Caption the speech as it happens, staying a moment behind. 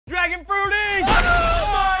dragon fruiting! Oh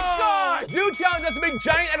my god! New challenge us to make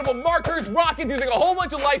giant edible markers, rockets, using a whole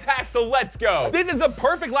bunch of life hacks, so let's go. This is the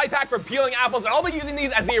perfect life hack for peeling apples, and I'll be using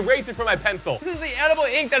these as the eraser for my pencil. This is the edible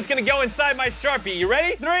ink that's gonna go inside my Sharpie. You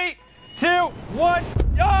ready? 3, 2, 1,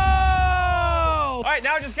 yo! All right,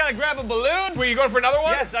 now I just gotta grab a balloon. Were you going for another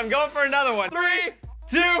one? Yes, I'm going for another one. 3,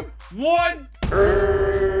 2, 1.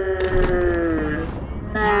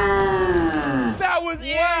 That was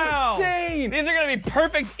insane! These are gonna be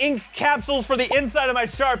perfect ink capsules for the inside of my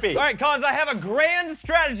Sharpie. All right, Collins, I have a grand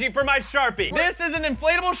strategy for my Sharpie. This is an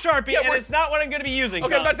inflatable Sharpie, and it's not what I'm gonna be using.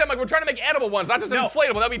 Okay, but like we're trying to make edible ones, not just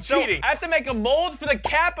inflatable. That'd be cheating. I have to make a mold for the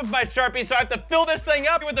cap of my Sharpie, so I have to fill this thing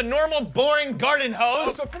up with a normal, boring garden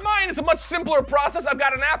hose. So for mine, it's a much simpler process. I've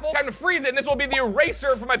got an apple, time to freeze it, and this will be the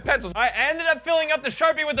eraser for my pencils. I ended up filling up the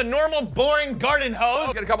Sharpie with a normal, boring garden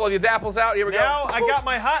hose. Get a couple of these apples out. Here we go. Now I got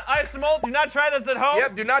my hot ice mold. Do not try this at home.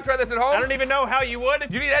 Yep, do not try this at home. I don't even know how you would.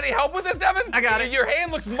 Do you need any help with this, Devin? I got it. Your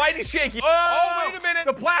hand looks mighty shaky. Oh, wait a minute.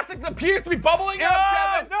 The plastic appears to be bubbling up,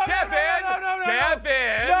 Devin.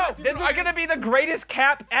 Devin. No, this is gonna be the greatest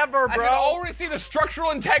cap ever, bro. I can already see the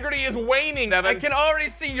structural integrity is waning, Devin. I can already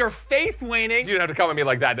see your faith waning. You don't have to come at me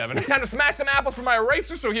like that, Devin. Time to smash some apples for my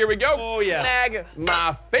eraser, so here we go. Oh, yeah. Snag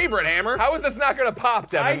my favorite hammer. How is this not gonna pop,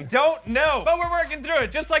 Devin? I don't know, but we're working through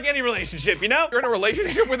it, just like any relationship, you know? You're in a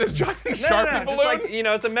relationship with this giant Sharpie balloon? Just like, you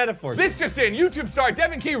know, it's a metaphor. This just in, YouTube star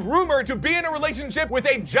Devin Key rumored to be in a relationship with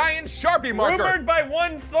a giant Sharpie marker. Rumored by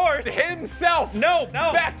one source. Himself. No.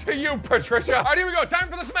 Back to you, Patricia. All right, here we go. Time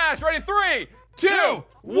for the smash. Ready? 3, 2,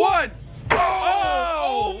 1.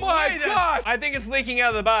 Oh my gosh! I think it's leaking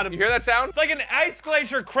out of the bottom. You hear that sound? It's like an ice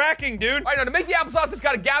glacier cracking, dude. All right, now to make the applesauce, just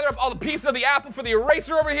gotta gather up all the pieces of the apple for the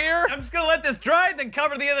eraser over here. I'm just gonna let this dry, then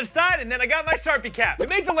cover the other side, and then I got my Sharpie cap. To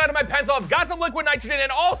make the lead of my pencil, I've got some liquid nitrogen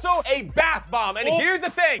and also a bath bomb. And here's the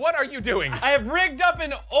thing. What are you doing? I have rigged up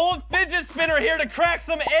an old fidget spinner here to crack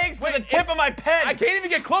some eggs with the tip of my pen. I can't even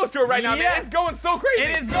get close to it right now, man. It's going so crazy.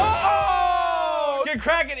 It is going. Oh! You can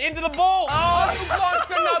crack it into the bowl. Oh, you launched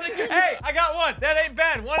another. Hey, I got one. That ain't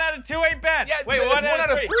bad. 1 out of 2 ain't bad. Yeah, wait, 1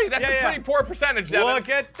 out of 3. That's a pretty poor percentage, Devin. Look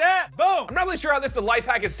at that. Boom. I'm not really sure how this is a life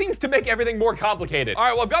hack. It seems to make everything more complicated. All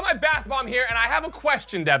right, well, I've got my bath bomb here, and I have a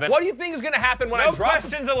question, Devin. What do you think is going to happen when I drop... No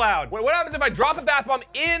questions allowed. What happens if I drop a bath bomb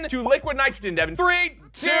into liquid nitrogen, Devin? 3,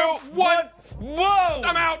 2, 1. Whoa!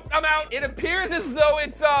 I'm out. It appears as though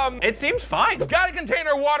it's, It seems fine. Got a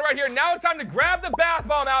container of water right here. Now it's time to grab the bath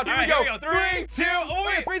bomb out. Here we go. 3, 2,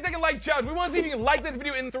 wait, 3-second like challenge. We want to see if you can like this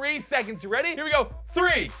video in 3 seconds. You ready? Here we go.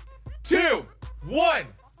 3, 2, 1.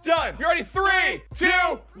 Done. You ready? 3, 2,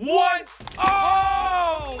 1.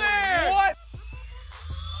 Oh, man! What?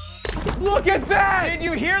 Look at that! Did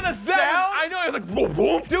you hear the sound? I know, it's like boom,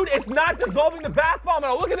 boom. Dude, it's not dissolving the bath bomb at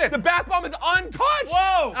all. Look at this. The bath bomb is untouched.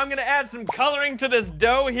 Whoa! I'm gonna add some coloring to this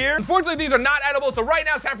dough here. Unfortunately, these are not edible, so right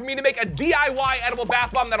now it's time for me to make a DIY edible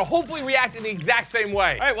bath bomb that'll hopefully react in the exact same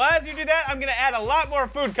way. All right, well, as you do that, I'm gonna add a lot more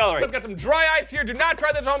food coloring. I've got some dry ice here. Do not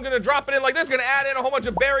try this at home. I'm gonna drop it in like this. Gonna add in a whole bunch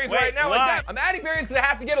of berries right now like that. I'm adding berries because I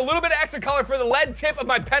have to get a little bit of extra color for the lead tip of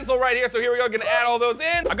my pencil right here. So here we go, gonna add all those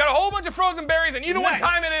in. I've got a whole bunch of frozen berries, and you know what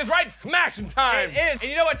time it is, right? Smashing time. It is. And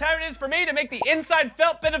you know what time it is for me to make the inside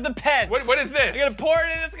felt bit of the pen. What is this? You're gonna pour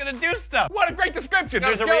it in, it's gonna do stuff. What a great description.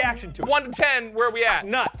 There's a reaction to it. 1 to 10, where are we at?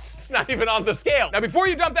 Nuts. It's not even on the scale. Now, before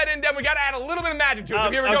you dump that in, Devin, we gotta add a little bit of magic to it.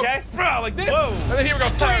 So here we go. Like this. Whoa. And then here we go.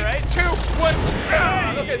 3, 2, 1.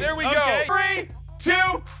 Okay, there we go. 3, 2,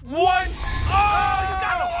 1. Oh, you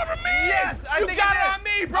got it over me. Yes, I think you got it on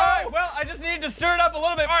me, bro. All right, well, I just needed to stir it up a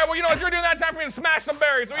little bit. All right, well, you know, as you're doing that, time for me to smash some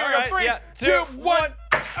berries. So here we go. 3, 2, 1.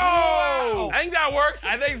 Oh! I think that works.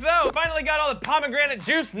 I think so. Finally got all the pomegranate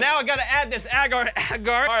juice. Now I gotta add this agar.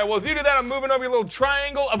 All right, well, as you do that, I'm moving over your little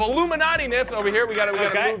triangle of Illuminati-ness over here. We gotta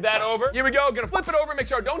move that over. Here we go. Gonna flip it over, make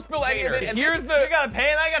sure I don't spill any of it. And here's the... You got a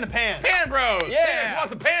pan, I got a pan. Pan bros. Yeah. Pans. Want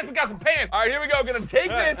some pans? We got some pans. All right, here we go. Gonna take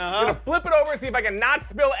this. Gonna flip it over, see if I can not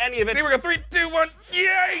spill any of it. Here we go. 3, 2, 1.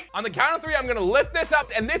 Yay! On the count of 3, I'm gonna lift this up,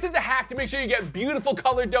 and this is a hack to make sure you get beautiful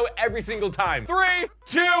colored dough every single time. 3,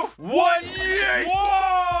 2, 1. Yay!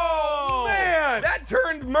 Whoa! Man, that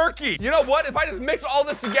turned murky. You know what? If I just mix all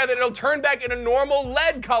this together, it'll turn back into normal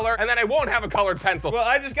lead color, and then I won't have a colored pencil. Well,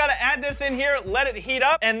 I just gotta add this in here, let it heat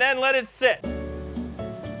up, and then let it sit.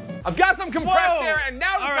 I've got some compressed air, and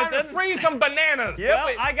now it's All time right, to freeze some bananas. Well,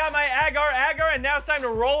 I got my agar, and now it's time to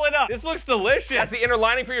roll it up. This looks delicious. That's the inner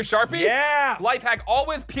lining for your Sharpie? Yeah. Life hack,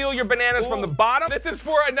 always peel your bananas from the bottom. This is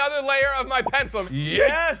for another layer of my pencil.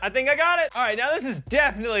 Yes, I think I got it. All right, now this is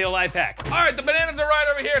definitely a life hack. All right, the bananas are right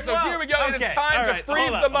over here, so here we go. Okay. It is time to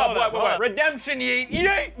freeze them up. What? Redemption yeet.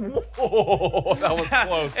 Yeet. Whoa, that was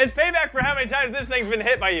close. It's payback for how many times this thing's been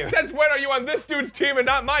hit by you. Since when are you on this dude's team and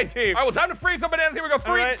not my team? All right, well, time to freeze some bananas. Here we go.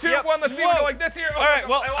 3, 2, 1. Let's see. We go like this here. All right,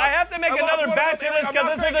 well, I have to make another batch of this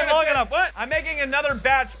because this isn't long enough. What? I'm making another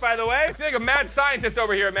batch, by the way. I feel like a mad scientist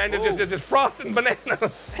over here, man. Just frosting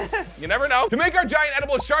bananas. You never know. To make our giant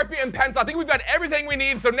edible Sharpie and pencil, I think we've got everything we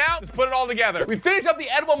need. So now, let's put it all together. We finish up the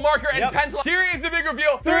edible marker and pencil. Here is the big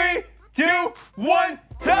reveal. 3, 2, 1.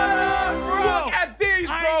 Ta-da! Look at these,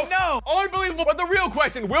 bro! I know! Unbelievable, but the real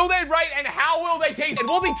question, will they write and how will they taste? And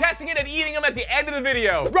we'll be testing it and eating them at the end of the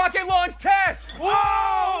video. Rocket launch test!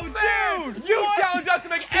 Whoa, dude! You challenged us to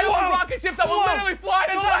make edible rocket ships that will literally fly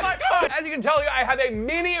into my God! As you can tell, I have a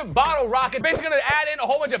mini bottle rocket. Basically gonna add in a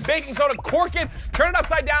whole bunch of baking soda, cork it, turn it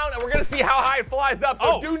upside down, and we're gonna see how high it flies up.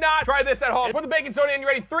 So do not try this at home. Put the baking soda in. You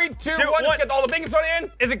ready? 3, 2, 1. Let's get all the baking soda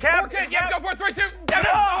in. Is it capped? Cork it. Yep, go for it. 3, 2.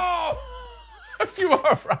 Devin! Oh! You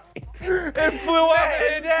are right. It flew up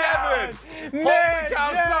and Devin. Holy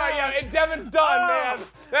cow, sorry, yeah, Devin's done, man.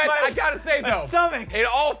 I gotta say, though, stomach. In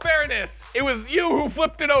all fairness, it was you who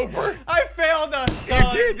flipped it over. I failed us, You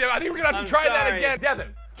did, Devin. I think we're gonna have to try that again.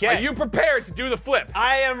 Devin, are you prepared to do the flip?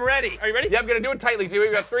 I am ready. Are you ready? Yeah, I'm gonna do it tightly, too. We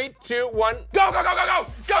got 3, 2, 1. Go, go, go, go, go!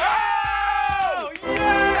 Go! Oh,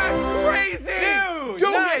 yeah! That's crazy!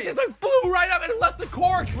 Dude, nice. it just flew right up and left the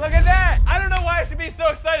cork. Look at that. I don't know why I should be so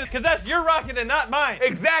excited, because that's your rocket and not mine.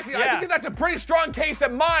 Exactly. I think that's a pretty strong case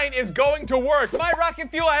that mine is going to work. My rocket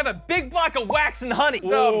fuel, I have a big block of wax and honey. Ooh,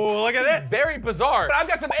 look at this. Very bizarre. But I've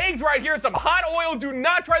got some eggs right here, some hot oil. Do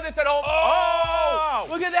not try this at home. Oh!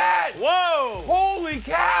 Look at that. Whoa. Holy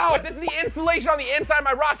cow. This is the insulation on the inside of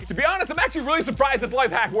my rocket. To be honest, I'm actually really surprised this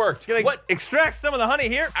life hack worked. What? Extract some of the honey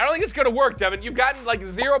here? I don't think it's gonna work, Devin. You've gotten like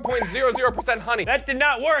 0.00% honey. That did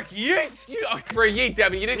not work. Yeet. For a yeet,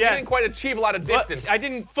 Devin, you didn't quite achieve a lot of distance. Well, I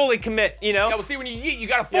didn't fully commit, you know? Yeah, well, see, when you yeet, you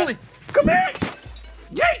gotta fully commit.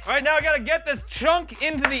 Yeet! All right, now I gotta get this chunk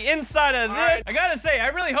into the inside of this. Right. I gotta say, I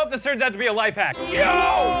really hope this turns out to be a life hack.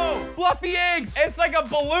 Yo! Fluffy eggs! It's like a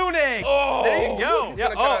balloon egg. Oh! There you go. Yeah,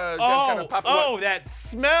 that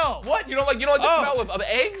smell. What? You don't like the smell of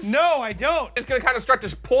eggs? No, I don't. It's gonna kind of start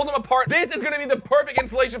to pull them apart. This is gonna be the perfect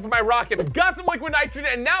insulation for my rocket. I've got some liquid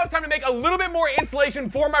nitrogen, and now it's time to make a little bit more insulation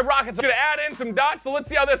for my rocket. So I'm gonna add in some dots, so let's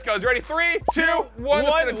see how this goes. Ready? 3, 2, 1.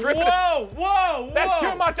 Whoa. That's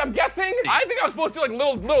too much, I'm guessing. I think I was supposed to do like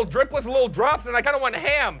little driplets, little drops, and I kind of want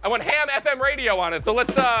ham. I want ham FM radio on it. So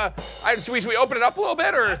let's, should we open it up a little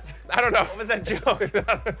bit, or? I don't know. What was that joke? Was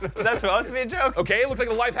that supposed to be a joke? Okay, it looks like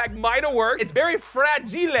the life hack might have worked. It's very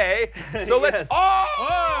fragile. So let's,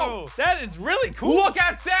 Whoa, that is really cool. Look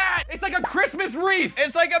at that. It's like a Christmas wreath.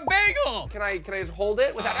 It's like a bagel. Can I just hold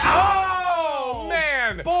it without, oh,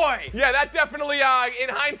 man. Boy. Yeah, that definitely, in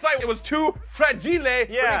hindsight, it was too fragile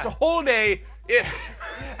for me to hold it.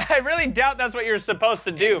 I really doubt that's what you're supposed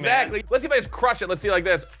to do, man. Let's see if I just crush it. Let's see like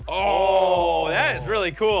this. Oh, that is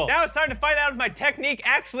really cool. Now it's time to find out if my technique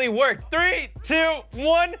actually worked. 3, 2,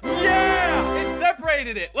 1. Yeah! It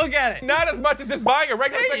separated it. Look at it. Not as much as just buying a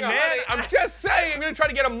regular thing of honey. I'm just saying. I'm gonna try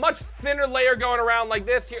to get a much thinner layer going around like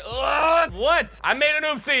this here. Ugh. What? I made an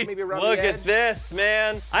oopsie. Maybe around Look at this,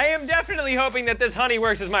 man. I am definitely hoping that this honey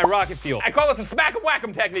works as my rocket fuel. I call this a smack 'em whack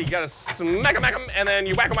 'em technique. You gotta smack 'em, and then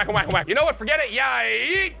you whack 'em, whack 'em, whack 'em, whack 'em. You know what? Forget it.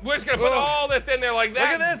 Yeah, we're just gonna put all this in there like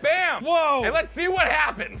that. Look at this. Bam. Whoa. And let's see what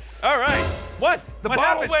happens. All right. What? The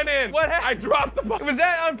bottle went in. What happened? I dropped the bottle. Was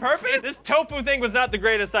that on purpose? This tofu thing was not the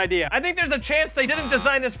greatest idea. I think there's a chance they didn't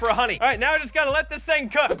design this for a honey. All right, now I just gotta let this thing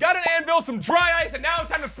cook. Got an anvil, some dry ice, and now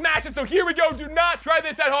it's time to smash it. So here we go. Do not try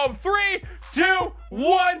this at home. 3, 2,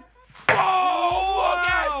 1. Oh, look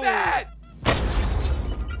at that.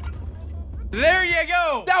 There you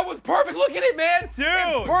go. That was perfect. Look at it, man. Dude.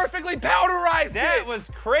 It perfectly powderized That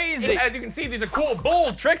was crazy. As you can see, these are cool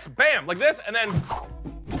bold tricks. Bam, like this, and then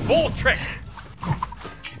bold tricks.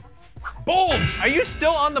 Bolds. Are you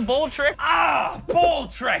still on the bowl trick?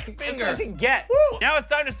 Bold trick. Finger. What does he get? Woo. Now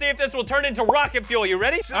it's time to see if this will turn into rocket fuel. You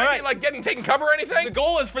ready? All right. Like taking cover or anything? The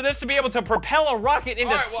goal is for this to be able to propel a rocket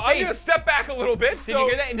into space. Well, I'm gonna step back a little bit. Did you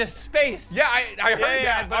hear that? Into space. Yeah, I heard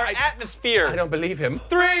that. But our atmosphere. I don't believe him.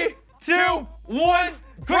 3, 2, 1.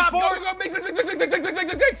 Drop, pour. go, mix.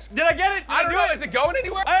 Did I get it? I don't know. Is it going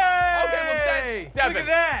anywhere? Hey! Okay, well, Look at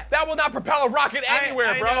that. That will not propel a rocket anywhere,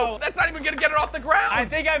 I bro. know. That's not even gonna get it off the ground. I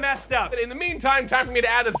think I messed up. In the meantime, time for me to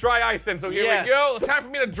add this dry ice in. So here we go. Time for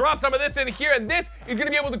me to drop some of this in here, and this is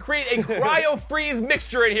gonna be able to create a cryo-freeze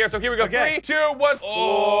mixture in here. So here we go. Okay. 3, 2, 1.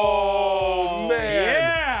 Oh, man.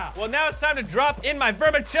 Yeah. Well, now it's time to drop in my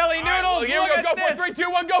vermicelli noodles. Right, well, here we go. Go for it. 3,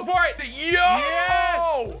 2, 1. Go for it. Yo!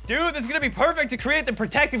 Yes. Dude, this is gonna be perfect to create the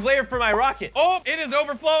protective layer for my rocket. Oh, it is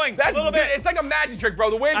overflowing. That's a little bit. It's like a magic trick, bro.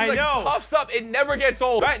 The way it like puffs up, it never gets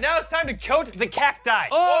old. All right, now it's time to coat the cacti.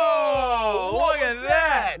 Oh, look at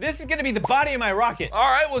that. This is gonna be the body of my rocket.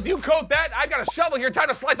 All right, well, as you coat that, I got a shovel here. Time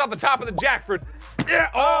to slice off the top of the jackfruit. Yeah.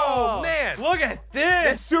 Oh, man. Look at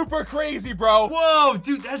this. It's super crazy, bro. Whoa,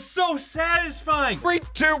 dude, that's so satisfying. 3,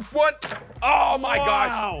 2, 1. Oh, my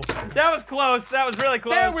gosh. That was close. That was really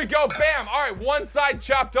close. There we go. Bam. All right, one side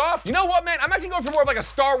chopped off. You know what, man? I'm actually going for more of like a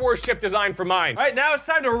Star Wars ship design for mine. All right, now it's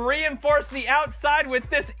time to reinforce the outside with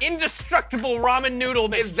this indestructible ramen noodle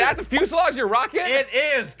mixture. Is that the fuselage of your rocket? It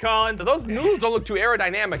is, Colin. So those noodles don't look too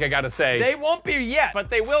aerodynamic, I gotta say. They won't be yet, but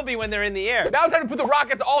they will be when they're in the air. Now it's time to put the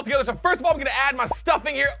rockets all together. So first of all, I'm gonna add my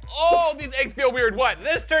stuffing here. Oh, these eggs feel weird. What?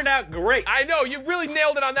 This turned out great. I know, you really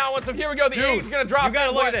nailed it on that one. So here we go. The eggs are gonna drop. You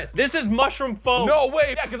gotta look at this. This is mushroom foam. No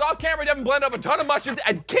way. Yeah, because off camera, Devin blended up a ton of mushrooms.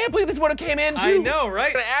 I can't believe this would have came in too. I know, right?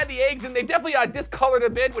 I'm gonna add the eggs, and they definitely discolored a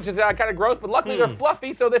bit, which is kind of gross, but luckily they're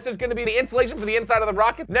fluffy, so this is gonna be the insulation for the inside of the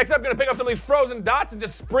rocket. Next up, I'm gonna pick up some of these frozen dots and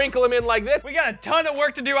just sprinkle them in like this. We got a ton of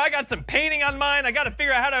work to do. I got some painting on mine. I gotta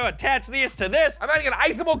figure out how to attach these to this. I'm adding an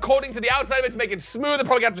icable coating to the outside of it to make it smooth. I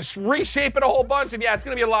probably got to reshape it a whole bunch, and yeah, it's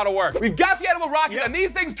gonna be a lot of work. We've got the edible rockets, and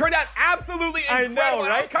these things turned out absolutely incredible. I know,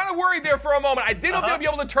 right? I was kind of worried there for a moment. I didn't know if they'd be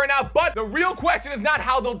able to turn out, but the real question is not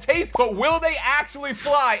how they'll taste, but will they actually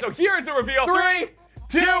fly? So here's the reveal. 3,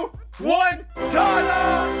 2, 1,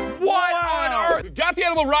 ta-da! What on earth? We've got the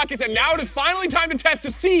edible rockets, and now it is finally time to test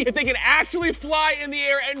to see if they can actually fly in the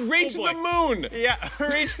air and reach the moon. Yeah,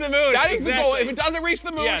 reach the moon. That is the goal. If it doesn't reach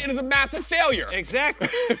the moon, it is a massive failure. Exactly.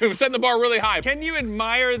 We're setting the bar really high. Can you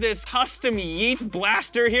admire this custom yeet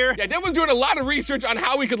blaster here? Yeah, Devin was doing a lot of research on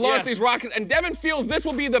how we could launch these rockets, and Devin feels this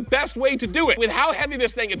will be the best way to do it. With how heavy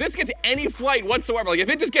this thing, if this gets any flight whatsoever, like if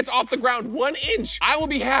it just gets off the ground 1 inch, I will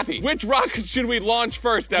be happy. Which rocket should we launch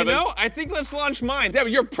first, Devin? You know, I think let's launch mine.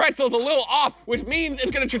 Devin, your pretzel's a little off, which means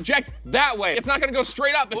it's gonna traject that way. It's not gonna go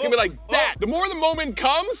straight up, it's gonna be like that. The more the moment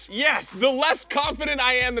comes, the less confident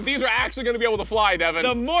I am that these are actually gonna be able to fly, Devin.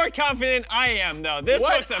 The more confident I am, though. This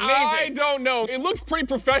looks amazing. I don't know. It looks pretty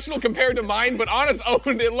professional compared to mine, but on its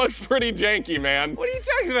own, it looks pretty janky, man. What are you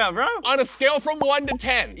talking about, bro? On a scale from 1 to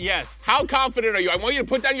 10. Yes. How confident are you? I want you to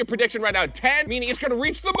put down your prediction right now. 10, meaning it's gonna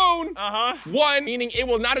reach the moon. 1, meaning it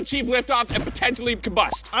will not achieve liftoff and potentially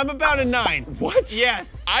combust. I'm about a 9. What?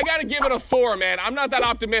 Yes. I gotta give it a 4, man. I'm not that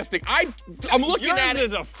optimistic. I'm looking at it.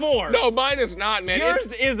 Yours is a 4. No, mine is not, man.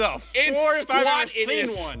 Yours is a 4 it's if I've ever squat, it seen is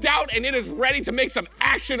one. stout, and it is ready to make some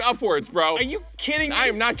action upwards, bro. Are you kidding me? I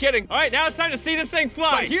am not kidding. All right, now it's time to see this thing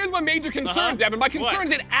fly. But here's my major concern, Devin. My concern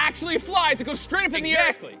is it actually flies. It goes straight up in the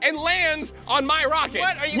air and lands on my rocket.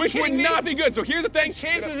 What? Are you which would kidding me? not be good. So here's the thing.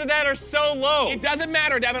 Chances of that are so low. It doesn't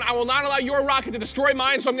matter, Devin. I will not allow your rocket to destroy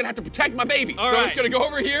mine, so I'm gonna have to protect my baby. All so I'm right. just gonna go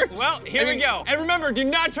over here. Well, here we go. And remember, do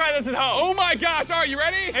not try this at home. Oh my gosh, all right, you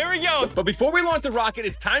ready? Here we go. But before we launch the rocket,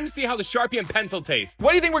 it's time to see how the Sharpie and pencil taste.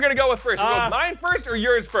 What do you think we're gonna go with first? Should we go with mine first or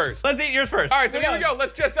yours first? Let's eat yours first. All right, so here we go.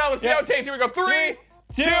 Let's just let's see how it tastes. Here we go. 3,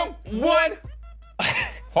 2, 1.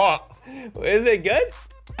 Is it good?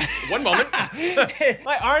 One moment.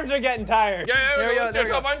 My arms are getting tired. Yeah, Here we go. There we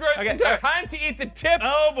go. Okay, time to eat the tip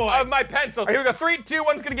of my pencil. All right, here we go. 3, 2,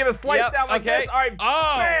 1's gonna give a slice down like this. All right,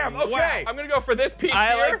 bam, okay. Wow. I'm gonna go for this piece here.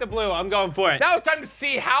 I like the blue. I'm going for it. Now it's time to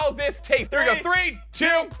see how this tastes. Here we go. 3, 2,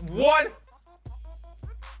 1.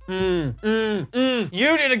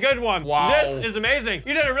 You did a good one. Wow. This is amazing.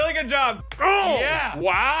 You did a really good job. Oh, yeah.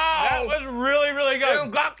 Wow. That was really, really good.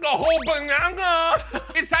 You got the whole banana.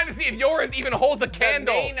 It's time to see if yours even holds a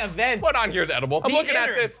candle. The main event. What on here is edible? I'm looking at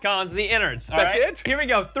this. Cons, the innards. That's it? Here we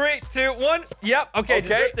go. 3, 2, 1. Yep. Okay.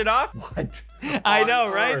 Just ripped it off. What? I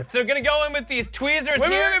know, right? So gonna go in with these tweezers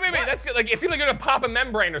here. Wait. That's good. Like, it seems like you're gonna pop a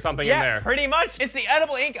membrane or something in there. Yeah, pretty much. It's the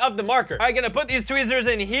edible ink of the marker. I'm gonna put these tweezers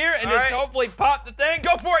in here and just hopefully pop the thing.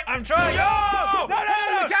 Go for it. I'm trying. No!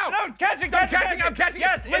 No, catch it. I'm catching it.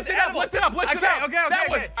 Yes, lift it up. Okay. That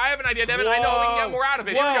was. I have an idea, Devin. I know we can get more out of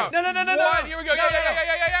it. Here we go. No. Here we go.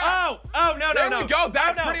 Yeah. Oh, no. There we go.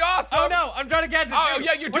 That's pretty awesome. Oh, no. I'm trying to catch it. Oh,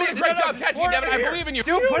 yeah, you're doing a great job catching it, Devin. I believe in you.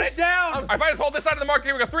 Dude, put it down. All right, fine, let's hold this side of the marker.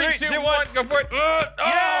 Here we go. 3, 2, 1. Go for it. Yeah.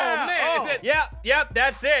 Oh, man. it. Yep,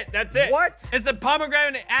 that's it. That's it. What? It's a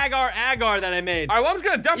pomegranate agar that I made. All right, well, I'm just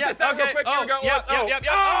gonna dump this out real quick. Here we go.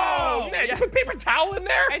 Oh, man, you put paper towel in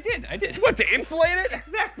there? I did. What, to insulate it?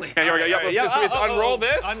 Exactly. Okay, here we go. Yep, let's just unroll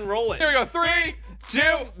this. Unroll it. Here we go. 3, 2,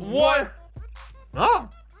 1. Oh.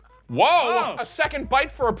 Whoa, Oh. a second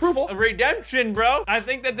bite for approval. A redemption, bro. I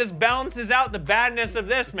think that this balances out the badness of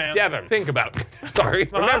this, man. Devin, think about it. Sorry.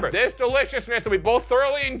 Remember, this deliciousness that we both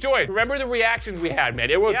thoroughly enjoyed. Remember the reactions we had, man.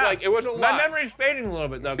 It was like, it was a lot. My memory's fading a little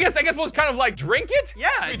bit, though. I guess we'll just kind of like drink it? Yeah.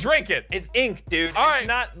 We drink it. It's ink, dude. All right. It's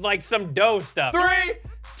not like some dough stuff. 3,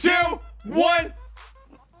 2, 1.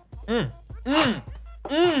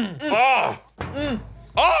 Oh, man.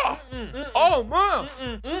 All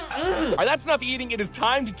right, that's enough eating. It is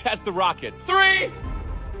time to test the rocket. 3,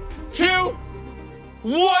 2,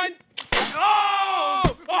 1.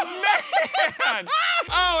 Oh, man.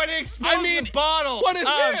 Oh, it exposed the bottle. What is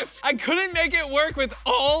this? I couldn't make it work with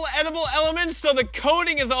all edible elements, so the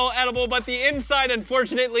coating is all edible, but the inside,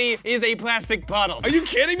 unfortunately, is a plastic bottle. Are you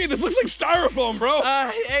kidding me? This looks like styrofoam, bro.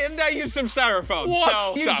 And I used some styrofoam.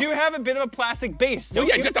 What? So you do have a bit of a plastic base, don't Well,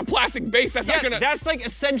 yeah, you? just a plastic base. That's not gonna. That's like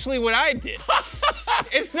essentially what I did.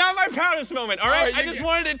 It's not my proudest moment, all right? I just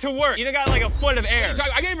wanted it to work. You got like a foot of air.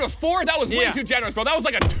 I gave it a 4. That was way too generous, bro. That was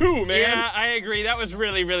like a 2, man. Yeah, I agree. That was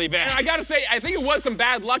really, really bad. And I gotta say, I think it was some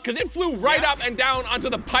bad luck because it flew right up and down onto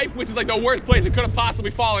the pipe, which is like the worst place it could have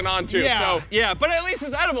possibly fallen onto. Yeah, but at least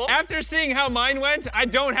it's edible. After seeing how mine went, I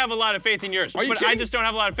don't have a lot of faith in yours. Are you but kidding? I just don't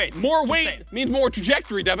have a lot of faith. More weight means more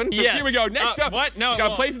trajectory, Devin. So here we go. Next up. What? No.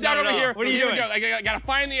 Gotta place it down over here. What are you here doing? We go. I gotta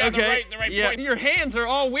find the right point. Your hands are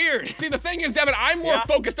all weird. See, the thing is, Devin, I'm more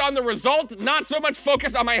focused on the result, not so much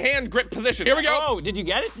focused on my hand grip position. Here we go. Oh, did you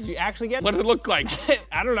get it? Did you actually get it? What does it look like?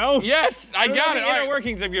 I don't know. Yes, I got it. The inner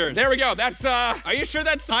workings of yours. There we go. That's Are you sure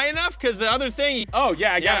that's high enough? Because the other thing. Oh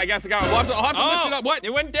yeah, I guess I got it. I'll have to lift it up. What?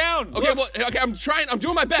 It went down. Okay, okay. I'm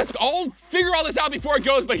doing my best. I'll figure all this out before it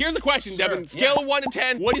goes. But here's the question, Devin. Scale of 1 to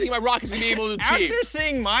 10. What do you think my rocket's gonna be able to achieve? After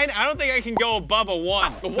seeing mine, I don't think I can go above a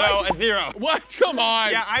 1. So a 0. What? Come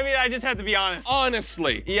on. Yeah, I mean, I just have to be honest.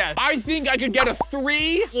 Honestly. Yeah. I think I could get a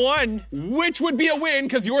 3. 1. Which would be a win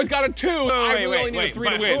because yours got a 2. I really only need a 3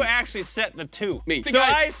 to win. Who actually set the 2? Me. So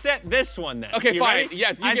I set this one then. Okay, You fine. ready?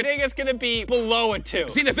 Yes, I think it's gonna be below a 2.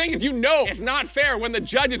 See, the thing is, you know it's not fair when the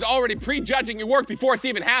judge is already prejudging your work before it's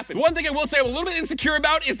even happened. One thing I will say I'm a little bit insecure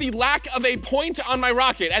about is the lack of a point on my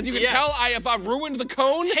rocket. As you can tell, I have ruined the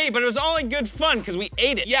cone. Hey, but it was all in good fun because we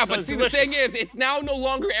ate it. Yeah, so but see, delicious. the thing is, it's now no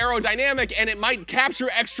longer aerodynamic, and it might capture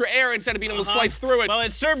extra air instead of being able to slice through it. Well,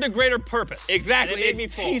 it served a greater purpose. Exactly. It made me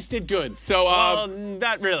full. Tasted good. So, well,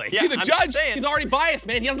 not really. See, the judge, he's already biased,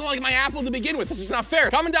 man. He doesn't like my apple to begin with. This is not fair.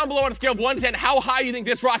 Comment down below on a scale of 1 to 10 how high you think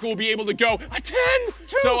this rocket will be able to go. A 10?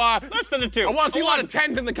 2. So, less than a 2. I want to see a lot of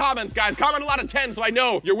 10s in the comments, guys. Comment a lot of 10s so I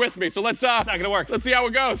know you're with me. So let's, It's not gonna work. Let's see how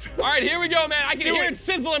it goes. All right, here we go, man. I can hear it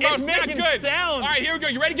sizzling, bro. It's making not good. sound. All right, here we go.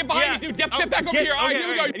 You ready to get behind me, dude? Get back over here. All right, here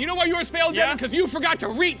we go. And you know why yours failed, Devin? Because you forgot to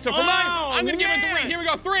reach. So for mine, I'm gonna give it a 3. Here we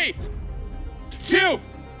go. 3, 2,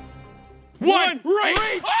 1.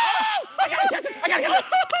 Right. Oh! I gotta catch it. I gotta catch it.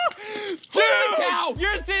 Dude,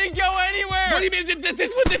 yours didn't go anywhere. What do you mean?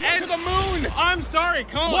 This went to the moon. I'm sorry,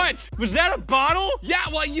 Colin. What? Was that a bottle? Yeah,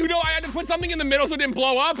 well, you know I had to put something in the middle so it didn't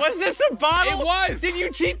blow up. Was this a bottle? It was. Did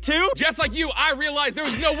you cheat too? Just like you, I realized there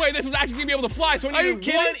was no way this was actually gonna be able to fly, so I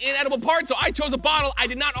needed one inedible part, so I chose a bottle. I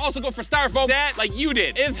did not also go for styrofoam like you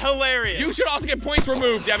did. Is hilarious. You should also get points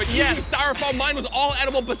removed, Devin. You used styrofoam. Mine was all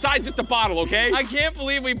edible besides just a bottle, okay? I can't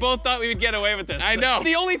believe we both thought we would get away with this. I know.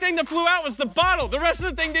 The only thing that flew out was the bottle. The rest of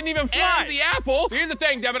the thing didn't even fly. And the apple. So here's the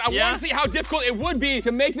thing, Devin. I want to see how difficult it would be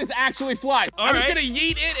to make this actually fly. I'm just gonna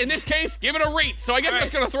yeet it. In this case, give it a reach. So I guess I'm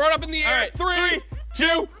just gonna throw it up in the air. 3,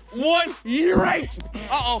 2, 1. Right.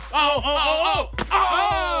 Uh-oh.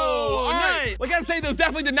 Oh, nice. Well, I gotta say, those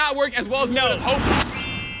definitely did not work as well as we would have hoped.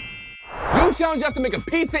 You challenged us to make a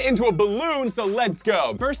pizza into a balloon, so let's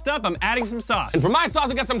go. First up, I'm adding some sauce. And for my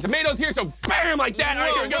sauce, I got some tomatoes here, so bam, like that. All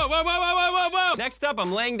right, here we go. Whoa. Next up,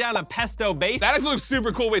 I'm laying down a pesto base. That actually looks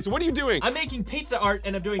super cool. Wait, so what are you doing? I'm making pizza art,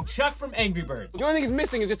 and I'm doing Chuck from Angry Birds. The only thing it's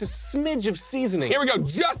missing is just a smidge of seasoning. Here we go,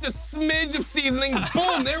 just a smidge of seasoning.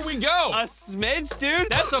 Boom, there we go. A smidge,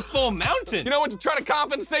 dude? That's a full mountain. You know what, to try to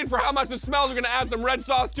compensate for how much it smells, we're gonna add some red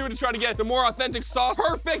sauce to it to try to get the more authentic sauce.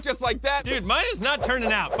 Perfect, just like that. Dude, mine is not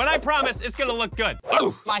turning out, but I promise it's gonna look good.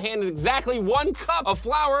 Oof. My hand is exactly 1 cup of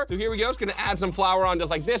flour. So here we go. Just gonna add some flour on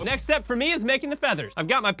just like this. Next step for me is making the feathers. I've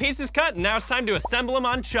got my pieces cut, and now it's time to assemble them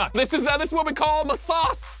on Chuck. This is what we call my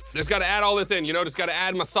sauce. Just gotta add all this in, you know, just gotta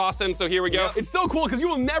add my sauce in, so here we go. Yep. It's so cool, because you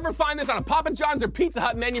will never find this on a Papa John's or Pizza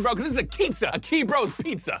Hut menu, bro, because this is a pizza, a Key Bros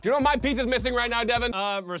pizza. Do you know what my pizza's missing right now, Devin?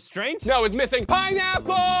 Restraint? No, it's missing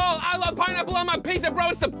pineapple! I love pineapple on my pizza, bro,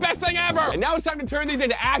 it's the best thing ever! And now it's time to turn these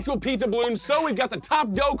into actual pizza balloons, so we've got the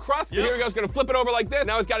top dough crust. So here we go, it's gonna flip it over like this.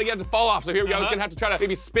 Now it's gotta get it to fall off, so here we go. It's gonna have to try to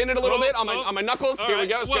maybe spin it a little bit on my knuckles. Here we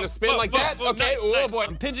go, it's gonna spin like that. Okay, oh boy.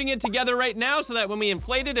 I'm pinching it together right now so that when we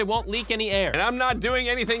inflate it, it won't leak any air. And I'm not doing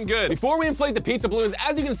anything good. Before we inflate the pizza balloons,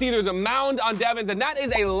 as you can see, there's a mound on Devin's, and that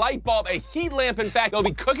is a light bulb, a heat lamp, in fact. They'll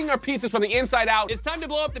be cooking our pizzas from the inside out. It's time to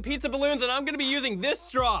blow up the pizza balloons, and I'm gonna be using this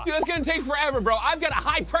straw. Dude, that's gonna take forever, bro. I've got a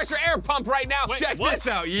high pressure air pump right now. Wait, check what? this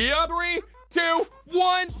out. Yep. 3, 2,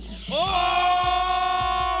 1. Oh!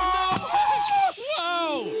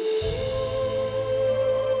 Whoa!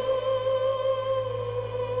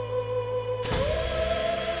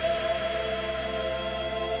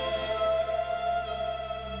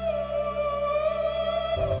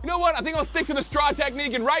 You know what? I think I'll stick to the straw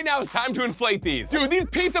technique, and right now it's time to inflate these. Dude, these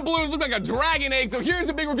pizza balloons look like a dragon egg, so here's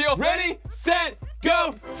a big reveal. Ready, set,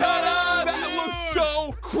 go! Ta-da! That looks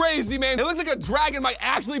so crazy, man. It looks like a dragon might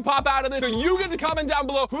actually pop out of this. So you get to comment down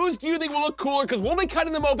below, whose do you think will look cooler, because we'll be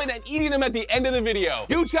cutting them open and eating them at the end of the video.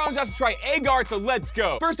 You challenged us to try egg art, so let's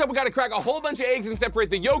go. First up, we gotta crack a whole bunch of eggs and separate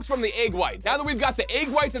the yolks from the egg whites. Now that we've got the egg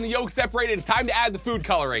whites and the yolks separated, it's time to add the food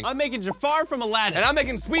coloring. I'm making Jafar from Aladdin. And I'm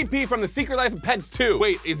making Sweet Pea from The Secret Life of Pets 2.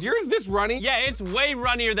 Wait, is yours this runny? Yeah, it's way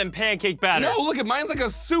runnier than pancake batter. No, look at mine's like a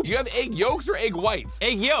soup. Do you have egg yolks or egg whites?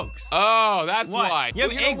 Egg yolks. Oh, that's What? why. You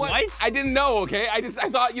have egg whites? I didn't know, okay? I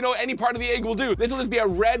thought, you know, any part of the egg will do. This will just be a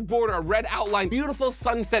red border, a red outline, beautiful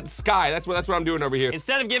sunset sky. That's what I'm doing over here.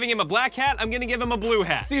 Instead of giving him a black hat, I'm gonna give him a blue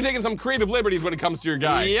hat. See, you're taking some creative liberties when it comes to your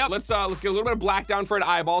guy. Yep. Let's get a little bit of black down for an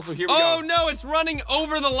eyeball, so here we go. Oh no, it's running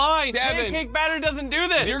over the line. Devin. Pancake batter doesn't do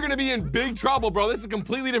this. You're gonna be in big trouble, bro. This is a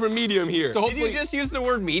completely different medium here. So Did hopefully... you just use the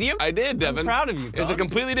word medium? I did, Devin. I'm proud of you, It's a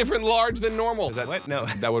completely different large than normal. Is that what? No.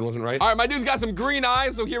 That one wasn't right. All right, my dude's got some green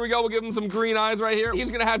eyes, so here we go. We'll give him some green eyes right here. He's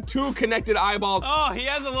gonna have 2 connected eyeballs. Oh, he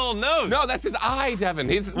has a little nose. No, that's his eye, Devin.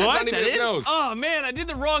 That's not even his nose. Oh man, I did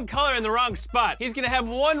the wrong color in the wrong spot. He's gonna have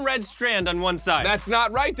 1 red strand on one side. That's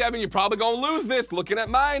not right, Devin. You're probably gonna lose this. Looking at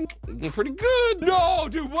mine, looking pretty good. No,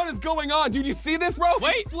 dude, what is going on? Dude, you see this, bro?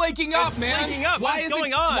 Wait. It's flaking up, It's man. flaking up. Why What's is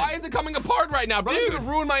going it, on? Why is it coming apart right now, bro? It's Dude. gonna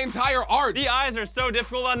ruin my entire art. The eyes are so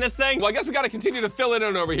difficult on this thing. Well, I guess we gotta continue to fill it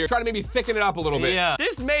in over here. Try to maybe thicken it up a little bit. Yeah.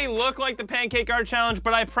 This may look like the pancake art challenge,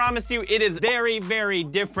 but I promise you it is very, very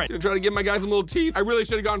different. Gonna try to give my guys some little teeth. I really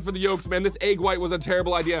should have gone for the yolks, man. This egg white was a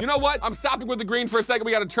terrible idea. You know what? I'm stopping with the green for a second.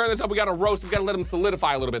 We gotta turn this up. We gotta roast. We gotta let them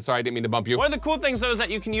solidify a little bit. Sorry, I didn't mean to bump you. One of the cool things though is that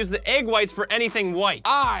you can use the egg whites for anything white.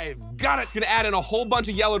 I've got it. Gonna add in a whole bunch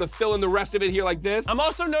of yellow to fill in the rest of it here like this. I'm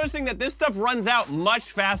also noticing that this stuff runs out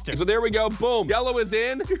much faster. So there we go. Boom. Yellow is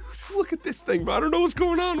in. Dude, look at this thing, bro. I don't know what's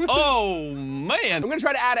going on with it. Oh man. I'm gonna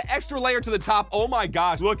try to add an extra layer to the top. Oh my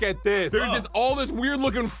gosh, look at this. There's just all this weird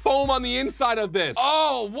looking foam on the inside of this.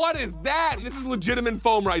 Oh, what is that? This is legitimate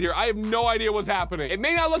foam right here. I have no idea what's happening. It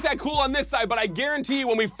may not look that cool on this side, but I guarantee you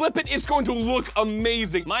when we flip it, it's going to look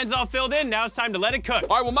amazing. Mine's all filled in. Now it's time to let it cook.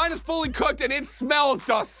 All right, well, mine is fully cooked and it smells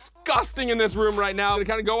disgusting in this room right now. I'm gonna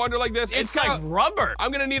kind of go under like this. It's like rubber.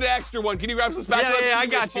 I'm gonna need an extra one. Can you grab some spatula? Yeah, I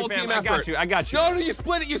got you, fam. I got you. No, you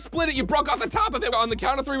split it. You broke off the top of it. On the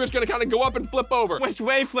count of 3, we're just gonna kind of go up and flip over. Which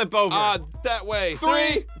way flip over? That way.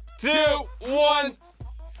 3, 2, 1.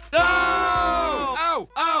 Oh!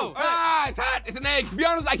 It's hot. It's an egg. To be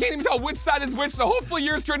honest, I can't even tell which side is which, so hopefully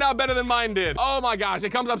yours turned out better than mine did. Oh my gosh, it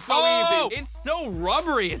comes up so easy. It's so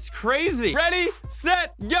rubbery. It's crazy. Ready,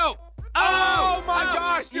 set, go. Oh my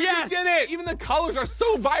gosh, dude, yes. you did it! Even the colors are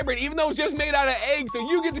so vibrant, even though it's just made out of eggs. So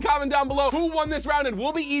you get to comment down below who won this round, and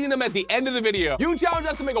we'll be eating them at the end of the video. You challenged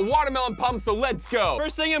us to make a watermelon pump, so let's go.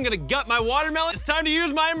 First thing, I'm gonna gut my watermelon. It's time to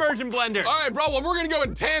use my immersion blender. All right, bro, well, we're gonna go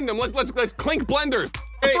in tandem. Let's clink blenders.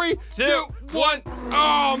 3, 2, 1.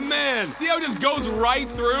 Oh, man. See how it just goes right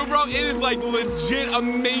through, bro? It is, like, legit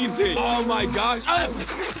amazing. Oh, my gosh.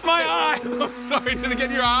 My eye. I'm sorry. Did it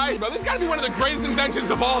get in your eye? Bro, this has got to be one of the greatest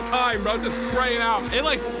inventions of all time, bro. Just spraying out. It,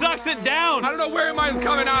 like, sucks it down. I don't know where mine's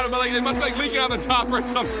coming out of, but, like, it must be, like, leaking out the top or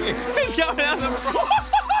something. It's coming out the front.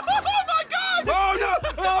 Oh no!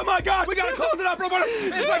 Oh my gosh! We gotta close it up, bro.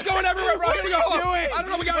 It's like going everywhere, bro. What are you doing? I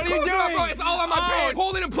don't know. We gotta What are you close it up, bro. doing? It's all on my pants.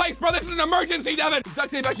 Hold it in place, bro. This is an emergency, Devin.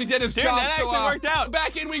 Duct tape actually did his job. That actually worked out.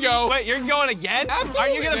 Back in we go. Wait, you're going again? Absolutely, Are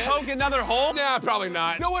you gonna man. poke another hole? Nah, probably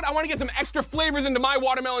not. You know what? I want to get some extra flavors into my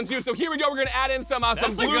watermelon juice. So here we go. We're gonna add in some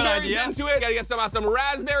blueberries into it. Gotta get some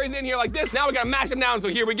raspberries in here like this. Now we gotta mash them down. So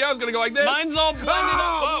here we go. It's gonna go like this. Mine's all blended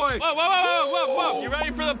up. Oh, boy. Whoa. You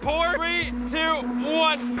ready for the pour? 3, 2,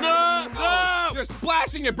 1. You're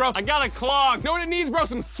splashing it, bro. I got a clog. You know what it needs, bro?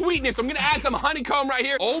 Some sweetness. I'm gonna add some honeycomb right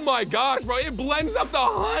here. Oh my gosh, bro. It blends up the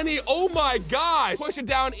honey. Oh my gosh. Push it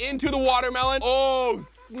down into the watermelon. Oh,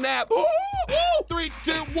 snap. 3,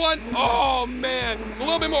 2, 1. Oh, man. It's a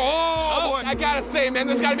little bit more. Oh, boy. I gotta say, man,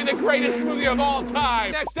 this gotta be the greatest smoothie of all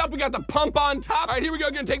time. Next up, we got the pump on top. All right, here we go.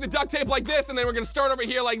 Gonna take the duct tape like this, and then we're gonna start over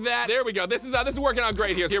here like that. There we go. This is working out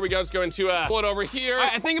great here. Here we go. Just going to pull it over here.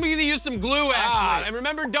 I think I'm gonna use some glue, actually. And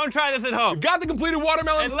remember, don't try this at home. Got the completed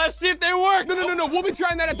watermelon. And let's see if they work. No. We'll be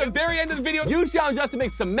trying that at the very end of the video. You challenged us to make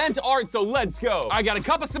cement art, so let's go. I got a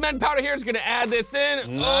cup of cement powder here. Just gonna add this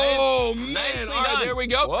in. Nice. Oh, man. Nicely All right, done. there we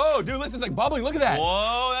go. Whoa, dude, this is like bubbly. Look at that.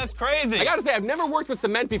 Whoa, that's crazy. I gotta say, I've never worked with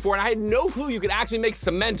cement before, and I had no clue you could actually make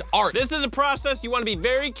cement art. This is a process you want to be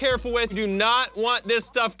very careful with. You do not want this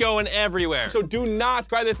stuff going everywhere. So do not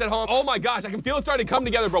try this at home. Oh my gosh, I can feel it starting to come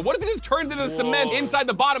together, bro. What if it just turns into cement inside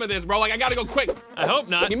the bottom of this, bro? Like, I gotta go quick. I hope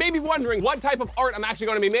not. You may be wondering what type of art I'm actually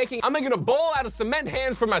gonna be making. I'm making a bowl out of cement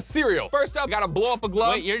hands for my cereal. First up, gotta blow up a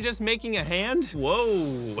glove. Wait, you're just making a hand?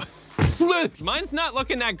 Whoa. Mine's not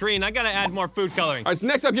looking that green. I gotta add more food coloring. All right, so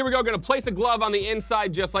next up, here we go. Gonna place a glove on the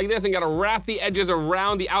inside just like this and gotta wrap the edges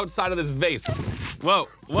around the outside of this vase. Whoa,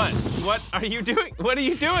 what? What are you doing? What are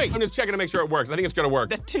you doing? I'm just checking to make sure it works. I think it's gonna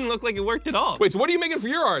work. That didn't look like it worked at all. Wait, so what are you making for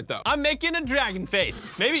your art, though? I'm making a dragon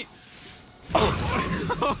face. Maybe.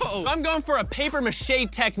 I'm going for a paper mache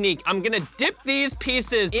technique. I'm gonna dip these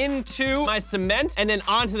pieces into my cement and then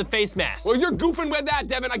onto the face mask. Well, you're goofing with that,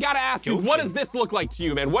 Devin. I gotta ask you, what does this look like to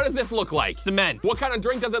you, man? What does this look like? Cement. What kind of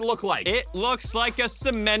drink does it look like? It looks like a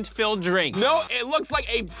cement-filled drink. No, it looks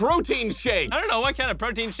like a protein shake. I don't know what kind of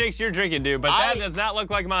protein shakes you're drinking, dude, but that does not look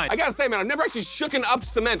like mine. I gotta say, man, I've never actually shooken up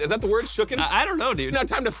cement. Is that the word, shooken? I don't know, dude. Now,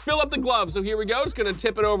 time to fill up the glove. So here we go. Just gonna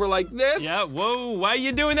tip it over like this. Yeah, whoa, why are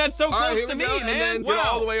you doing that so close to me, man? And then get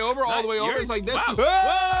all the way over, It's like this. Wow. Whoa!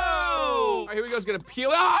 Whoa! All right, here we go. It's gonna peel.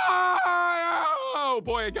 Oh,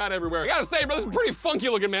 boy, it got everywhere. I gotta say, bro, this is pretty funky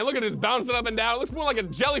looking, man. Look at this bouncing up and down. It looks more like a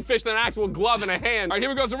jellyfish than an actual glove in a hand. All right, here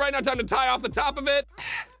we go. So right now, time to tie off the top of it.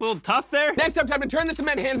 A little tough there. Next up, time to turn the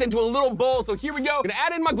cement hands into a little bowl. So here we go. Gonna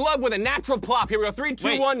add in my glove with a natural plop. Here we go. 3,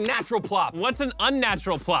 2, 1, natural plop. What's an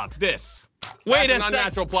unnatural plop? This. Wait That's an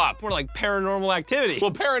unnatural plop. More like paranormal activity. Well,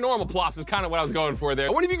 paranormal plops is kind of what I was going for there.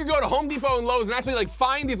 I wonder if you could go to Home Depot and Lowe's and actually like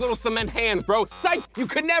find these little cement hands, bro. Psych, you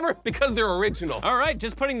could never because they're original. All right,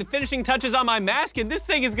 just putting the finishing touches on my mask and this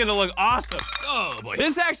thing is gonna look awesome. Oh boy.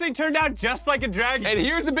 This actually turned out just like a dragon. And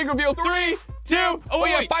here's the big reveal. 3, 2, oh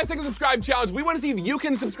wait, 5-second subscribe challenge. We want to see if you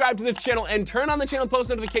can subscribe to this channel and turn on the channel post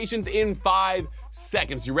notifications in 5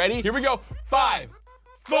 seconds. You ready? Here we go. 5,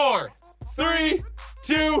 4, 3,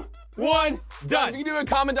 2, 1, done. If you can do a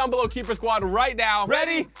comment down below, Keeper Squad, right now.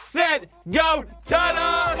 Ready, set, go,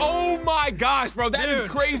 ta-da! Oh my gosh, bro, that is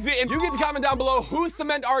crazy. And you get to comment down below whose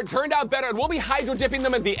cement art turned out better, and we'll be hydro dipping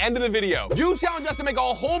them at the end of the video. You challenged us to make a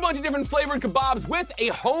whole bunch of different flavored kebabs with a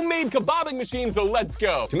homemade kebabbing machine, so let's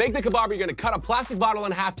go. To make the kebab, you're gonna cut a plastic bottle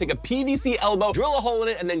in half, take a PVC elbow, drill a hole in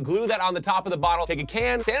it, and then glue that on the top of the bottle. Take a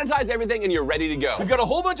can, sanitize everything, and you're ready to go. We've got a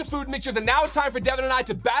whole bunch of food mixtures, and now it's time for Devin and I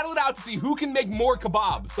to battle it out to see who can make more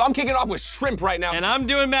kebabs. So I'm kicking off with shrimp right now. And I'm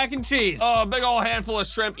doing mac and cheese. Oh, a big old handful of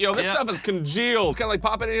shrimp. Yo, this stuff is congealed. It's kind of like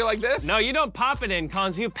pop it in here like this. No, you don't pop it in,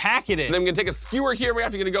 Cons, you pack it in. And then we're gonna take a skewer here, we're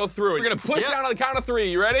actually gonna go through it. We're gonna push down on the count of 3.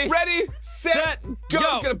 You ready? Ready, set, go.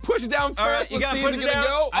 Just gonna push it down first. All right, you Let's gotta see push if it it's gonna down.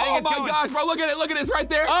 go. Oh my going. gosh, bro, look at it, it's right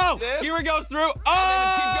there. Oh, this. skewer goes through. Oh,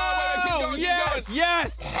 and then keep going, yes, keep going.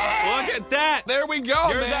 yes. Look at that. There we go,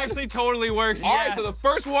 Yours man. actually totally works, All right, so the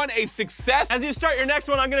first one, a success. As you start your next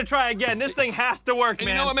one, I'm gonna try again. This thing has to work, And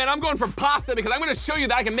man. you know what, man? I'm going for pasta because I'm gonna show you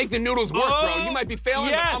that I can make the noodles work, bro. You might be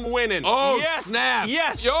failing, but I'm winning. Oh, yes. snap.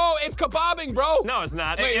 Yes. Yo, it's kebabbing, bro. No, it's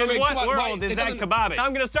not. Wait, In wait, what come on, world wait, is that kebabbing?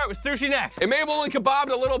 I'm gonna start with sushi next. It may have only kebabbed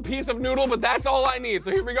a little piece of noodle, but that's all I need.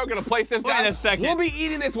 So here we go, gonna place this down. Wait a second. We'll be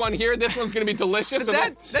eating this one here. This one's gonna be delicious. So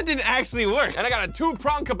that didn't actually work. And I got a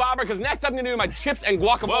 2-prong kebabber because next I'm gonna do my chips and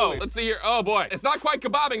guacamole. Whoa. Let's see here. Oh boy, it's not quite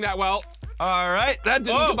kebabbing that well. All right. That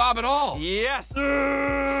didn't kebab at all. Yes.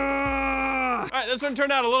 All right, this one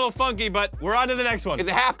turned out a little funky, but we're on to the next one. It's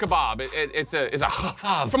a half kebab. It's a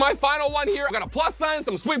half. For my final one here, I got a plus sign,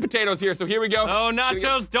 some sweet potatoes here. So here we go. Oh,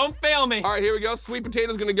 nachos, don't fail me. All right, here we go. Sweet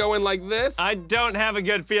potatoes gonna go in like this. I don't have a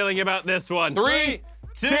good feeling about this one. 3,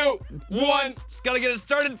 2, 1. Just gotta get it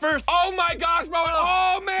started first. Oh my gosh, bro.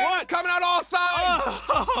 Oh man, What? it's coming out all sides.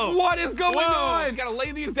 Oh. What is going on? Gotta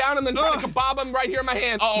lay these down and then try to kebab them right here in my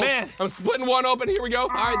hand. Uh-oh. Man. I'm splitting one open. Here we go. All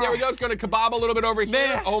right, there we go. It's gonna kebab a little bit over here.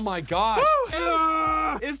 Man. Oh my gosh.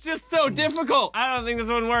 It's just so difficult. I don't think this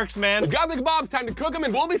one works, man. We've got the kebabs, time to cook them,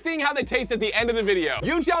 and we'll be seeing how they taste at the end of the video.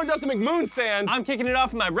 You challenged us to make moon sand. I'm kicking it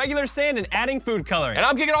off with my regular sand and adding food coloring. And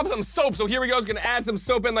I'm kicking off some soap, so here we go. It's gonna add some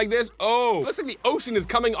soap in like this. Oh, looks like the ocean is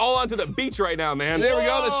coming all onto the beach right now, man. There we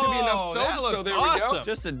go. That should be enough soap. That looks so there awesome. we go.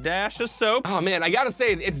 Just a dash of soap. Oh man, I gotta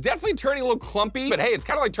say, it's definitely turning a little clumpy, but hey, it's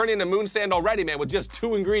kind of like turning into moon sand already, man, with just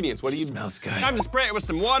 2 ingredients. What do you? Smells good. Time to spray it with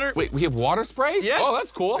some water. Wait, we have water spray? Yes. Oh,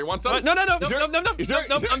 that's cool. You want some? No. Sure?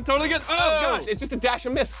 No. I'm totally good. Oh gosh, it's just a dash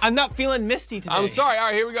of mist. I'm not feeling misty today. I'm sorry. All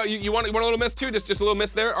right, here we go. You want a little mist too? Just a little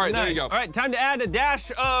mist there. All right, Nice. there you go. All right, time to add a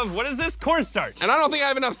dash of, what is this? Cornstarch. And I don't think I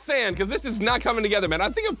have enough sand because this is not coming together, man. I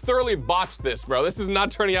think I've thoroughly botched this, bro. This is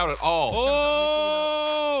not turning out at all.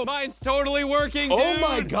 Oh, mine's totally working, dude. Oh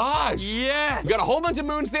my gosh. Yeah. We've got a whole bunch of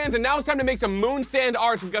moon sands, and now it's time to make some moon sand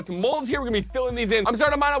arts. We've got some molds here. We're gonna be filling these in. I'm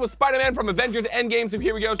starting mine out with Spider-Man from Avengers Endgame, so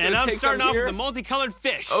here we go. And I'm starting off with the multicolored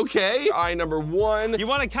fish. Okay. All right, number 1. You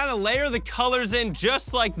want to kind of layer the colors in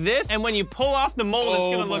just like this, and when you pull off the mold,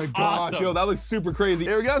 it's gonna look awesome. Yo, that looks super crazy.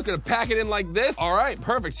 Here we go. It's gonna pack it in like this. All right,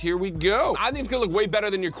 perfect. Here we go. I think it's gonna look way better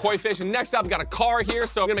than your koi fish. And next up, we got a car here,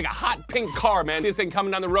 so I'm gonna make a hot pink car, man. This thing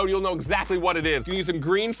coming down the road, you'll know exactly what it is. Gonna use some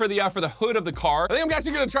green for the hood of the car. I think I'm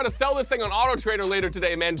actually gonna try to sell this thing on Auto Trader later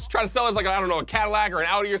today, man. Just try to sell it as like, I don't know, a Cadillac or an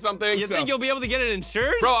Audi or something. You think you'll be able to get it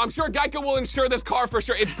insured? Bro, I'm sure Geico will insure this car for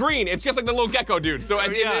sure. It's green. It's just like the little gecko dude. So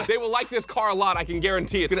they will like this car a lot, I can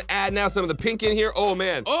guarantee it. Gonna add now some of the pink in here. Oh,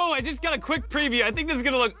 man. Oh, I just got a quick preview. I think this is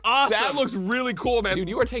gonna look awesome. That looks really cool, man. Dude,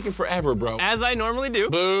 you are taking forever, bro. As I normally do.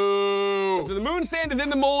 Boom. So the moon sand is in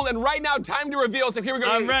the mold, and right now, time to reveal. So here we go.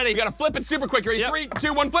 I'm ready. We gotta flip it super quick. You ready? Yep. 3,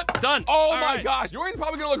 2, 1, flip. Done. Oh All my right. gosh. Yours is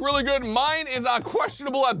probably gonna look really good. Mine is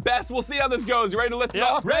questionable at best. We'll see how this goes. You ready to lift it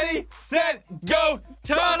off? Ready, set, go.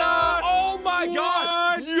 Ta-da! Oh my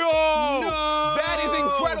gosh. Yo. No. That is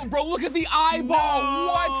incredible, bro. Look at the eyeball.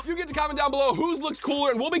 No. What? You get to comment down below whose looks cooler,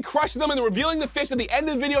 and we'll be crushing them and revealing the fish at the end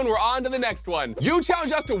of the video, and we're on to the next one. You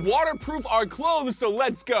challenged us to waterproof our clothes, so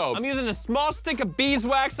let's go. I'm using a small stick of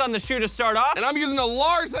beeswax on the shoe to start off. And I'm using a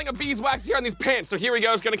large thing of beeswax here on these pants. So here we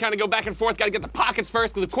go. It's gonna kind of go back and forth. Gotta get the pockets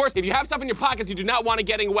first, because of course, if you have stuff in your pockets, you do not want it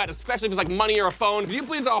getting wet, especially if it's like money or a phone. Could you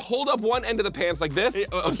please hold up one end of the pants like this?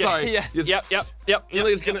 I'm sorry. Yes. Just, Yep.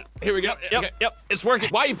 Really just gonna. Here we go. Yep. It's working.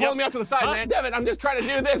 Why are you pulling me off to the side, man? Devin, I'm just trying to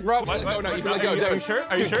do this, bro. No, you can let go. Are you sure?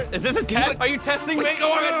 Are you sure? Is this a test? Are you testing me?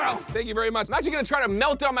 Go on, bro. Thank you very much. I'm actually gonna try to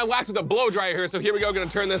melt down my wax with a blow dryer here. So here we go. Gonna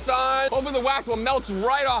turn this on. Hopefully the wax will melt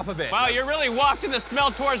right off of it. Wow, you're really wafting the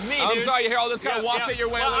smell towards me, dude. I'm sorry, here. I'll just kind of waft it your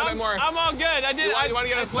way a little bit more. I'm all good. I did. You want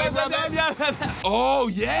to get a flavor of that? Yeah. Oh,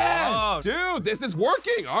 yes. Oh. Dude, this is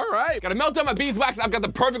working. All right. Gotta melt down my beeswax. I've got the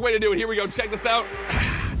perfect way to do it. Here we go. Check this out.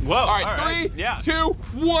 Whoa. All right, 3, 2,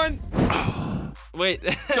 1. Wait.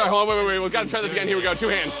 Sorry, hold on, wait. We've got to try this again. Here we go. 2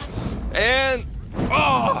 hands. And,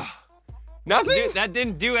 nothing? Dude, that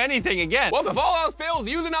didn't do anything again. Well, if all else fails,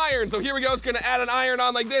 use an iron. So here we go. It's gonna add an iron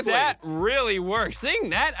on like this. That really works. Seeing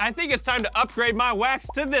that, I think it's time to upgrade my wax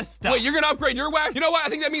to this stuff. Wait, you're gonna upgrade your wax? You know what? I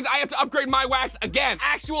think that means I have to upgrade my wax again.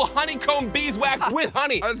 Actual honeycomb beeswax with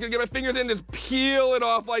honey. I'm just gonna get my fingers in and just peel it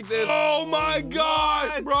off like this. Oh my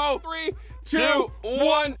gosh, bro. 3, 2,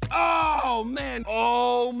 1. Oh, man.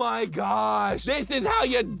 Oh, my gosh. This is how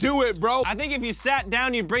you do it, bro. I think if you sat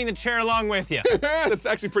down, you'd bring the chair along with you. That's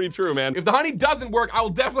actually pretty true, man. If the honey doesn't work, I will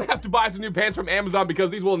definitely have to buy some new pants from Amazon because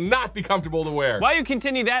these will not be comfortable to wear. While you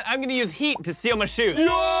continue that, I'm gonna use heat to seal my shoes.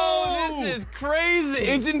 Yo! This is crazy.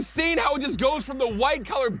 It's insane how it just goes from the white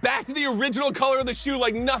color back to the original color of the shoe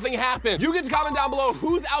like nothing happened. You get to comment down below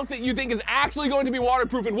whose outfit you think is actually going to be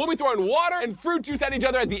waterproof, and we'll be throwing water and fruit juice at each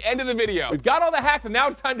other at the end of the video. We've got all the hacks, and now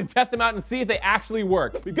it's time to test them out and see if they actually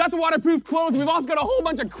work. We've got the waterproof clothes, and we've also got a whole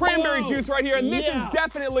bunch of cranberry juice right here, and this is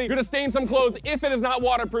definitely gonna stain some clothes if it is not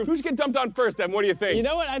waterproof. Who should get dumped on first, Evan? What do you think? You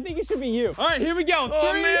know what? I think it should be you. All right, here we go.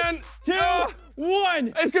 Oh, 3, man. 2,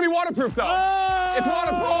 1. It's gonna be waterproof, though. Oh! It's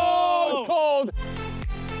waterproof. Oh, it's cold.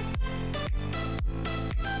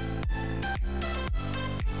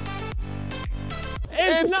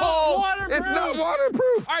 It's not cold. waterproof. It's not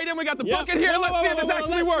waterproof. All right, then we got the bucket here. Let's see if this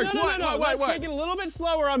actually works. No. Let's take it a little bit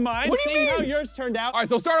slower on mine. What do you mean? See how yours turned out. All right,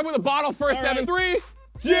 so start off with a bottle first, Evan. 3,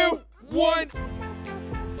 2, 1.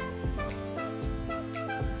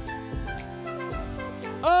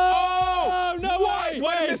 Oh, no way.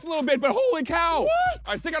 Might have missed a little bit, but holy cow. What?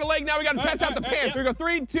 All right, stick out a leg. Now we got to test out the pants. So we go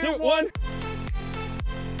 3, 2, 1.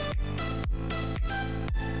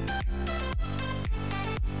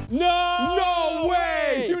 No! No way!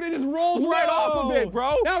 falls right off of it,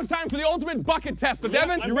 bro. Now it's time for the ultimate bucket test. So,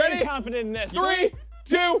 Devin, you ready? I'm confident in this. 3,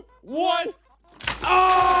 2, 1.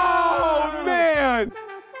 Oh, man.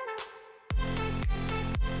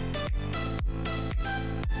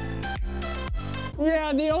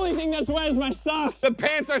 Yeah, the only thing that's wet is my socks. The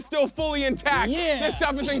pants are still fully intact. Yeah. This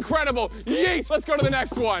stuff is incredible. Yeet. Let's go to the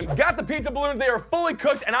next one. Got the pizza balloons. They are fully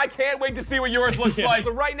cooked, and I can't wait to see what yours looks like.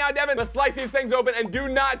 So right now, Devin, let's slice these things open, and do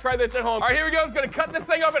not try this at home. All right, here we go. It's going to cut this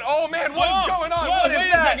thing open. Oh, man, what is going on? Whoa,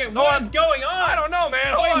 wait a second. What is going on? I don't know,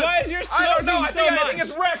 man. Wait, why is your I don't know. I so much? think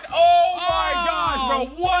it's wrecked. Oh, my gosh, bro.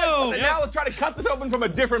 What? Whoa. And now let's try to cut this open from a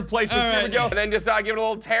different place. So here we go. And then just give it a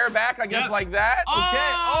little tear back, I guess, like that.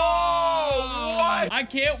 Okay. Oh, what? I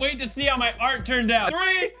can't wait to see how my art turned out.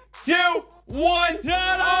 3, 2, 1.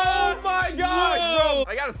 Oh my gosh, bro.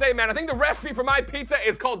 I gotta say, man, I think the recipe for my pizza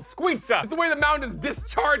is called squizza. It's the way the mountain is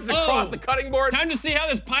discharged across the cutting board. Time to see how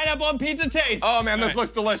this pineapple on pizza tastes. Oh man, this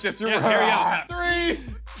looks delicious. Here we go. 3,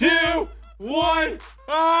 2, 1.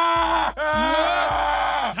 Ah!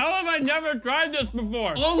 How have I never tried this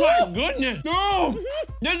before? Oh my goodness. Dude,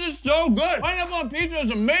 this is so good. Pineapple on pizza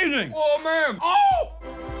is amazing. Oh man. Oh!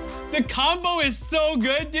 The combo is so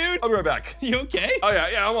good, dude. I'll be right back. You okay? Oh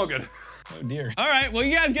yeah, I'm all good. Oh dear. All right, well,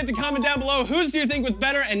 you guys get to comment down below whose do you think was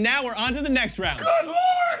better, and now we're on to the next round. Good lord!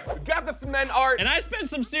 We got the cement art. And I spent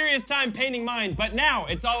some serious time painting mine, but now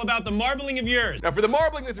it's all about the marbling of yours. Now for the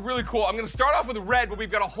marbling, this is really cool. I'm gonna start off with red, but we've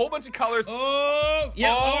got a whole bunch of colors. Oh, yeah,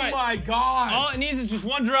 all right. My gosh. All it needs is just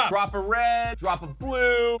one drop. Drop of red, drop of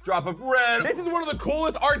blue, drop of red. This is one of the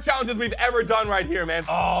coolest art challenges we've ever done right here, man.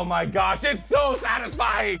 Oh my gosh, it's so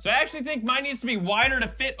satisfying. So I actually think mine needs to be wider to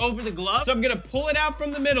fit over the glove. So I'm gonna pull it out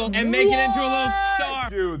from the middle and make it into a little star.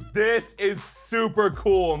 Dude, this is super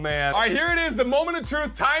cool, man. All right, here it is, the moment of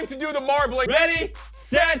truth. Time to do the marbling. Ready,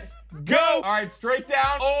 set, go. All right, straight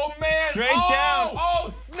down. Oh, man. Straight down.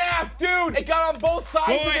 Oh, snap, dude. It got on both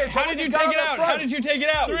sides of it. How did you take it out? How did you take it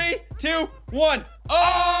out? 3, 2, 1.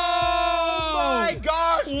 Oh my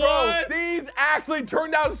gosh, bro. What? These actually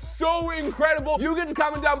turned out so incredible. You get to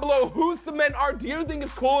comment down below whose cement art do you think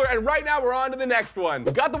is cooler, and right now we're on to the next one.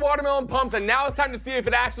 We've got the watermelon pumps, and now it's time to see if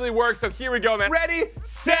it actually works. So here we go, man. Ready,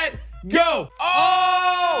 set, go.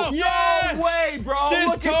 Oh, yes! No way, bro. This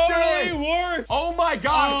Look totally at this. works. Oh my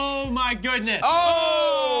gosh. Oh my goodness.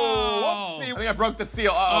 Oh, whoopsie. I think I broke the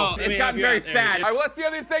seal. Uh-oh. It's gotten very sad. All right, well, let's see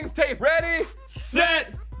how these things taste. Ready,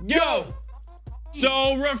 set, go.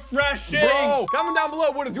 So refreshing. Bro, comment down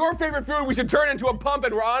below what is your favorite food we should turn into a pump,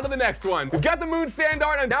 and we're on to the next one. We've got the moon sand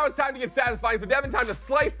art, and now it's time to get satisfying. So Devin, time to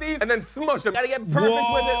slice these and then smush them. Gotta get perfect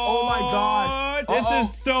with it. Oh my gosh. This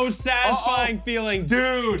is so satisfying feeling.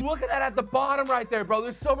 Dude, look at that at the bottom right there, bro.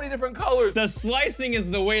 There's so many different colors. The slicing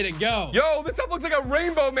is the way to go. Yo, this stuff looks like a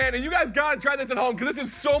rainbow, man, and you guys gotta try this at home because this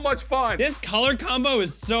is so much fun. This color combo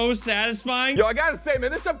is so satisfying. Yo, I gotta say,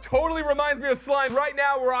 man, this stuff totally reminds me of slime. Right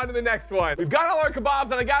now, we're on to the next one. We've got all our kebabs,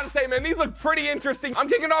 and I gotta say, man, these look pretty interesting. I'm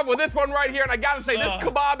kicking off with this one right here, and I gotta say, this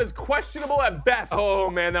kebab is questionable at best. Oh,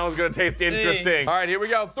 man, that one's gonna taste interesting. All right, here we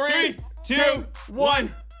go. 3, 2,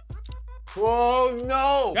 1. Whoa,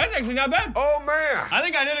 no. That's actually not bad. Oh, man. I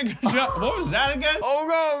think I did a good job. What was that again? Oh,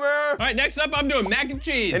 no, man. All right, next up, I'm doing mac and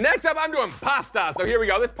cheese. And next up, I'm doing pasta. So here we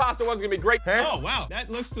go. This pasta one's gonna be great. Oh, wow. That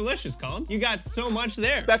looks delicious, Collins. You got so much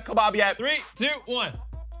there. Best kebab yet. 3, 2, 1.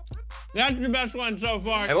 That's the best one so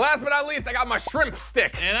far. And last but not least, I got my shrimp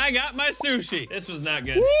stick. And I got my sushi. This was not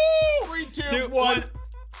good. Woo! 3, 2, 1.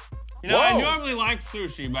 You know, I normally like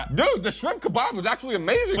sushi, but... Dude, the shrimp kebab was actually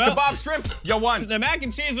amazing. Well, kebab shrimp, you won. The mac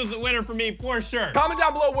and cheese was the winner for me, for sure. Comment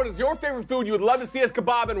down below what is your favorite food you would love to see us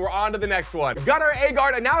kebab, and we're on to the next one. We've got our egg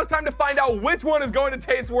art, and now it's time to find out which one is going to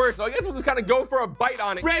taste worse. So I guess we'll just kind of go for a bite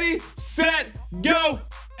on it. Ready, set, go.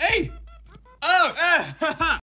 Hey! Oh,